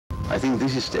think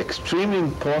this is extremely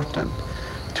important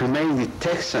to make the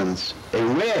Texans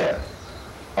aware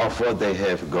of what they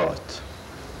have got.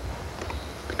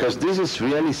 Because this is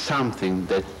really something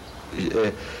that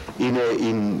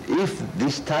if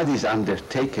this study is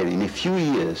undertaken in a few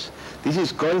years, this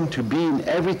is going to be in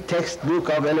every textbook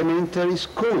of elementary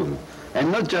school,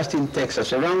 and not just in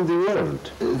Texas, around the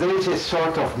world. There is a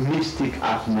sort of mystic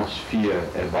atmosphere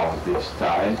about this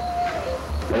style.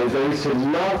 There is a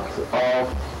lot of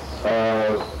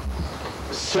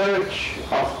search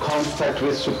of contact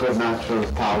with supernatural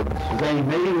power. They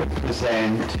may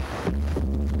represent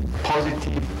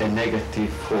positive and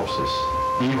negative forces,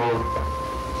 evil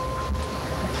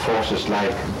forces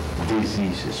like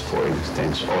diseases, for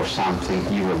instance, or something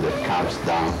evil that comes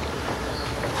down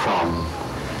from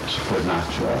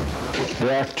supernatural.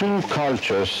 There are two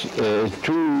cultures,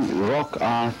 two rock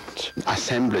art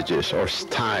assemblages or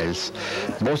styles,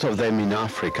 both of them in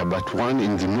Africa, but one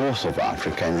in the north of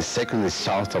Africa and the second is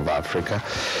south of Africa,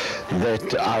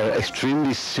 that are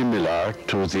extremely similar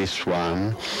to this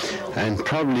one and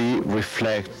probably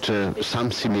reflect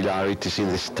some similarities in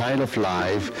the style of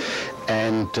life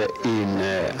and in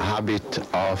habit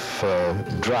of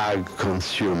drug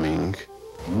consuming.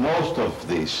 Most of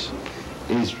this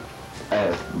is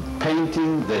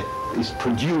painting that is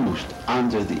produced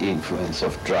under the influence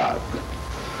of drug.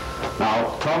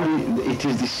 Now, probably it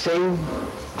is the same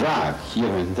drug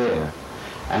here and there,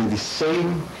 and the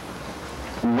same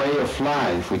way of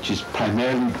life, which is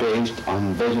primarily based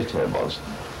on vegetables,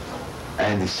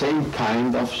 and the same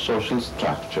kind of social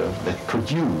structure that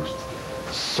produced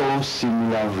so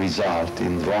similar result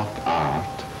in rock art.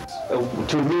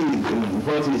 To me,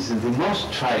 what is the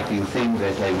most striking thing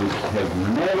that I would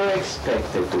have never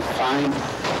expected to find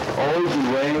all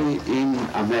the way in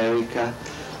America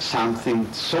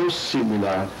something so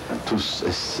similar to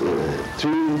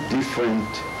two different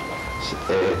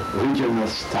regional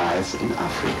styles in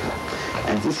Africa.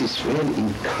 And this is really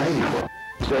incredible.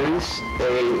 There is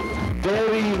a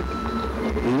very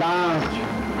large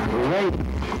range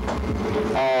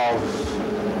of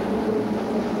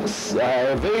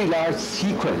a very large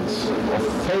sequence of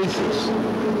phases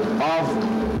of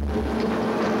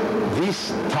this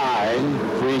style,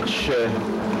 which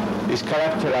is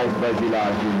characterized by the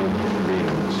large human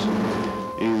beings.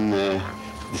 In the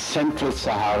central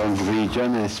Saharan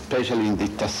region, and especially in the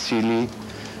Tassili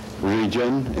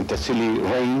region, in Tassili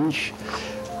range,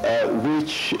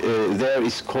 which there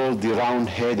is called the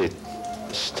round-headed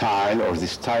style, or the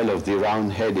style of the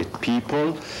round-headed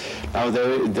people. Now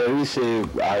there is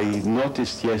I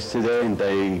noticed yesterday, and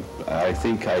I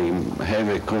think I have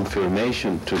a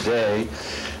confirmation today,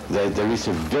 that there is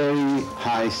a very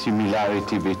high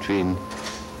similarity between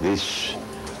this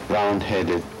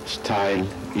round-headed style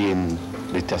in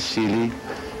the Tassili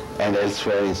and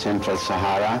elsewhere in Central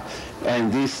Sahara,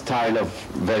 and this style of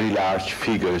very large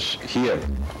figures here.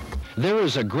 There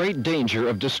is a great danger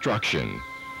of destruction.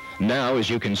 Now, as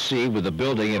you can see with the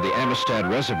building of the Amistad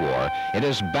Reservoir, it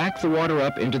has backed the water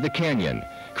up into the canyon,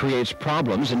 creates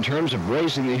problems in terms of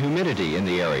raising the humidity in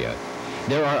the area.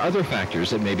 There are other factors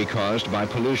that may be caused by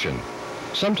pollution.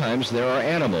 Sometimes there are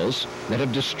animals that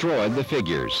have destroyed the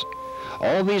figures.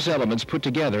 All these elements put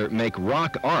together make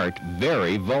rock art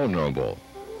very vulnerable.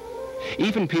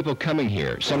 Even people coming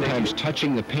here, sometimes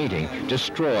touching the painting,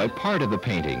 destroy part of the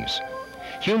paintings.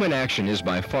 Human action is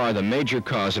by far the major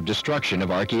cause of destruction of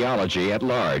archaeology at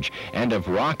large, and of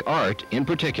rock art in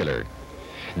particular.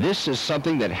 This is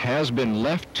something that has been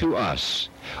left to us,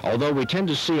 although we tend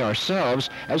to see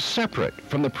ourselves as separate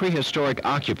from the prehistoric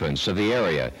occupants of the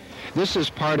area. This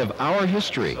is part of our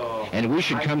history, and we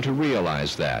should come to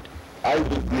realize that. I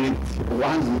would need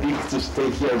 1 week to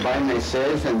stay here by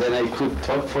myself, and then I could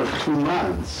talk for 2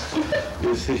 months.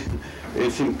 You see,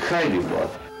 it's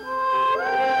incredible.